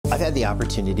had the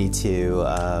opportunity to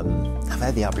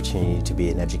be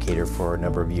an educator for a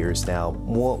number of years now.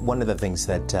 One of the things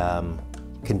that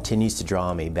continues to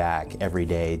draw me back every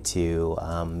day to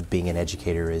being an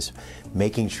educator is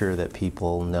making sure that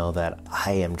people know that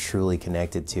I am truly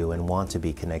connected to and want to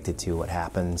be connected to what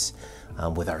happens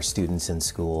with our students in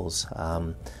schools.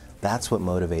 That's what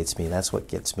motivates me, that's what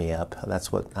gets me up,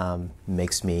 that's what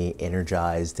makes me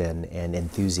energized and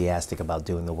enthusiastic about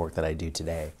doing the work that I do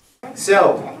today.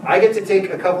 So, I get to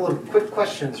take a couple of quick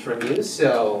questions from you,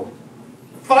 so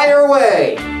fire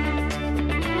away! I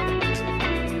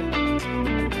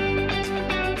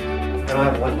don't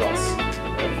have one boss,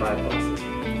 I have 5 bosses.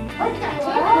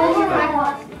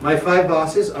 My 5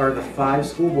 bosses are the 5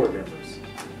 school board members.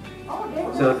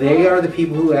 So they are the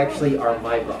people who actually are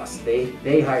my boss.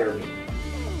 They hire me.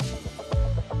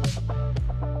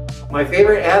 My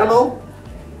favorite animal?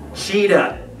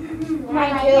 Cheetah.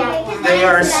 They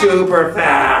are super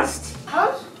fast.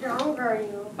 How strong are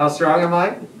you? How strong am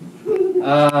I?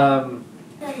 I'm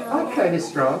kind of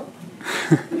strong.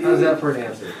 How's that for an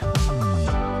answer?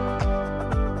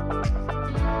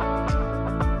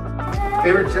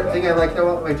 Favorite thing I like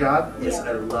about my job is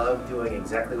I love doing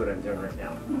exactly what I'm doing right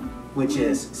now, which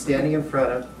is standing in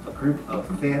front of a group of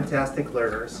fantastic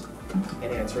learners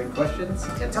and answering questions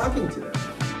and talking to them.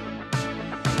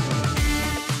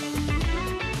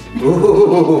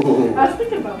 Ooh, I was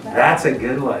thinking about that. That's a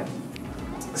good one.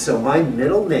 So my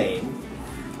middle name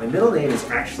is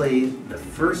actually the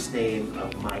first name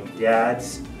of my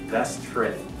dad's best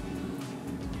friend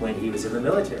when he was in the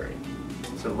military.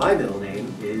 So my middle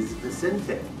name is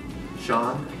Vicente,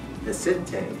 Shaun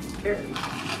Vicente Carey.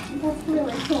 That's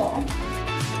really cool.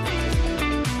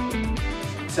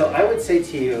 So I would say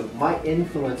to you, my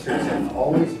influencers have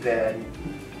always been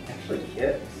actually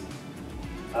kids.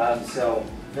 So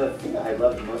the thing I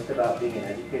loved most about being an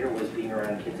educator was being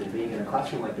around kids and being in a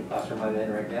classroom like the classroom I'm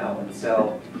in right now. And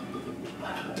so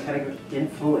I kind of got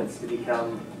influenced to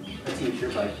become a teacher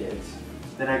by kids.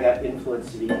 Then I got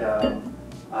influenced to become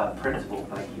principal of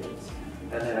my kids.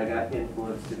 And then I got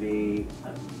influenced to be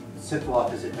a central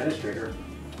office administrator of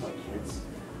my kids.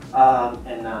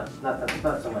 And not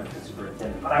so much a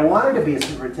superintendent. But I wanted to be a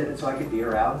superintendent so I could be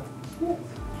around kids.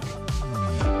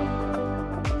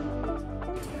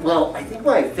 Well, I think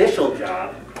my official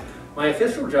job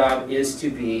is to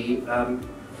be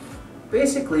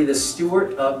basically the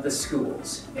steward of the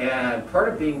schools. And part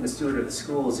of being the steward of the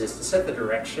schools is to set the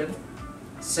direction,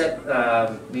 set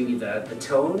maybe the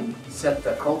tone, set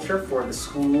the culture for the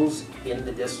schools in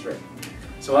the district.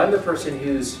 So I'm the person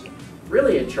who's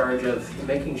really in charge of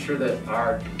making sure that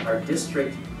our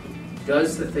district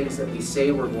does the things that we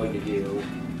say we're going to do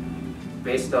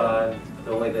based on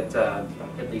the way that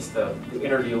at least the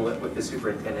interview with the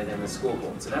superintendent and the school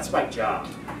board. So that's my job.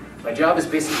 My job is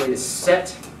basically to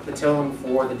set the tone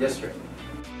for the district.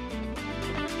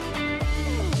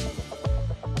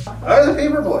 I was a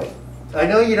paper boy. I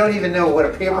know you don't even know what a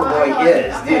paper boy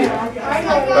is, do you?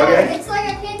 Okay. It's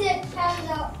like a kid that passes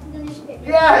out the newspaper.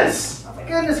 Yes!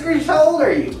 Goodness gracious, how old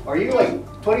are you? Are you like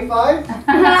 25?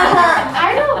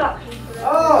 I know about paper.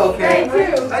 Oh, okay.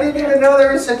 I do. I didn't even know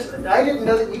there was such. I didn't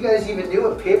know that you guys even knew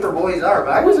what paper boys are,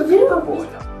 but I was a paper boy.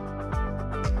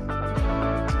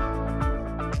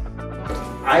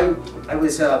 I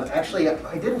was actually,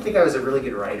 I didn't think I was a really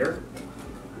good writer,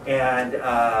 and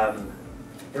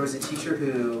there was a teacher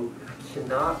who, I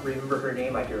cannot remember her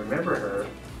name. I can remember her,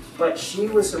 but she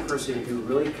was the person who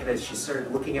really she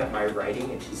started looking at my writing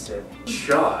and she said,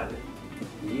 "Shaun,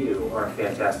 you are a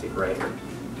fantastic writer.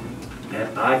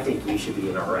 And I think you should be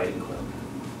in our writing club."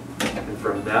 And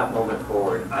from that moment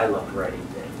forward, I loved writing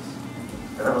things.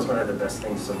 And that was one of the best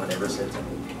things someone ever said to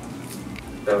me.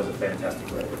 That was a fantastic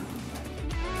writer.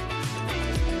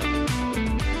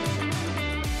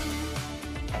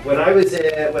 When I was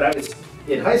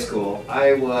in high school,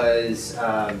 I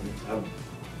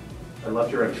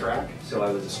loved to run track, so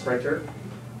I was a sprinter,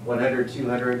 100,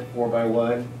 200,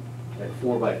 4x1, and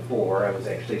 4x4. I was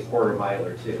actually a quarter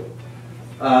miler too.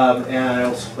 And I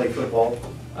also played football.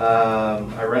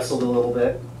 I wrestled a little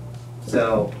bit.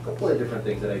 So a couple of different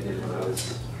things that I did when I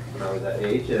was that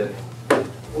age, and a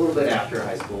little bit after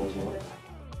high school as well.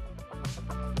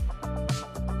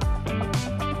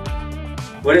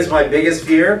 What is my biggest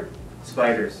fear?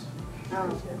 Spiders.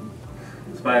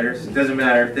 Spiders. It doesn't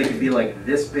matter. They could be like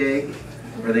this big,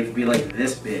 or they could be like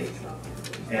this big,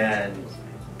 and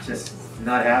just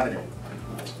not having it.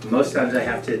 Most times I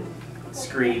have to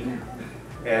scream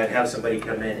and have somebody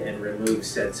come in and remove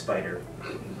said spider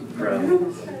from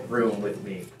the room with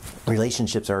me.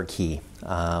 Relationships are key,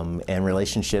 and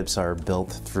relationships are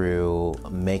built through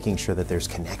making sure that there's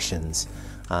connections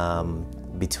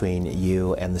between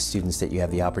you and the students that you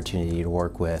have the opportunity to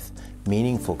work with,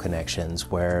 meaningful connections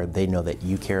where they know that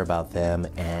you care about them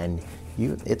and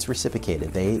it's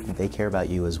reciprocated. They care about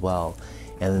you as well.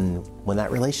 And when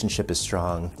that relationship is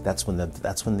strong, that's when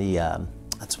the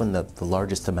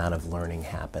largest amount of learning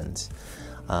happens.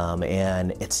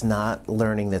 And it's not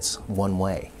learning that's one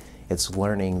way. It's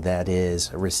learning that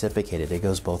is reciprocated. It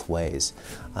goes both ways.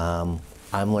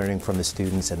 I'm learning from the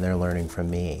students and they're learning from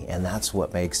me, and that's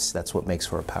what makes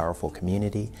for a powerful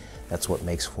community. That's what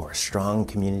makes for a strong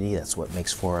community. That's what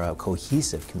makes for a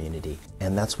cohesive community,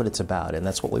 and that's what it's about. And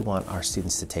that's what we want our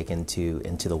students to take into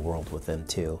the world with them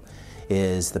too,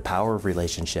 is the power of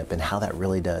relationship and how that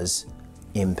really does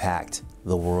impact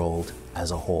the world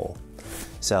as a whole.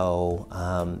 So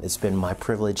it's been my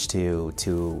privilege to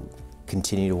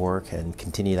continue to work and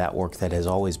continue that work that has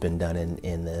always been done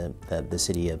in the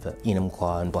city of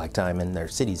Enumclaw and Black Diamond, or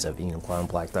cities of Enumclaw and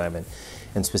Black Diamond,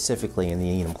 and specifically in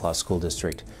the Enumclaw School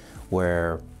District,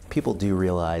 where people do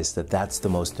realize that that's the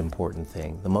most important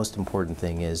thing. The most important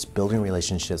thing is building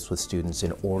relationships with students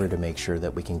in order to make sure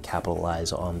that we can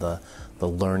capitalize on the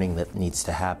learning that needs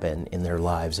to happen in their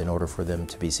lives in order for them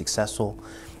to be successful,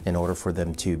 in order for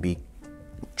them to be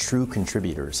true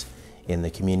contributors in the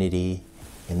community,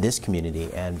 in this community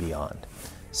and beyond.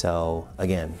 So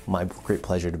again, my great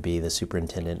pleasure to be the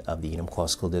superintendent of the Enumclaw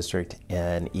School District,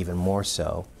 and even more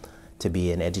so to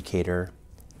be an educator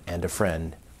and a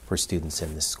friend for students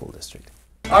in this school district.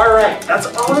 All right, that's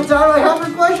all the time I have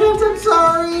for questions. I'm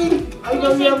sorry. I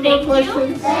know you have more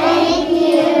questions. Thank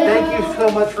you. Thank you so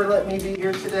much for letting me be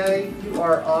here today. You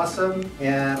are awesome,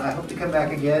 and I hope to come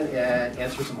back again and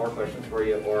answer some more questions for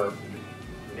you, or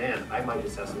man, I might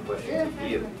just have some questions for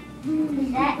you.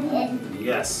 Is that it?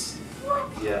 Yes.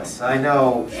 Yes, I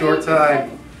know. Short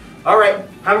time. All right.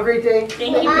 Have a great day.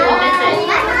 Thank you for the visit.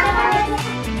 Bye.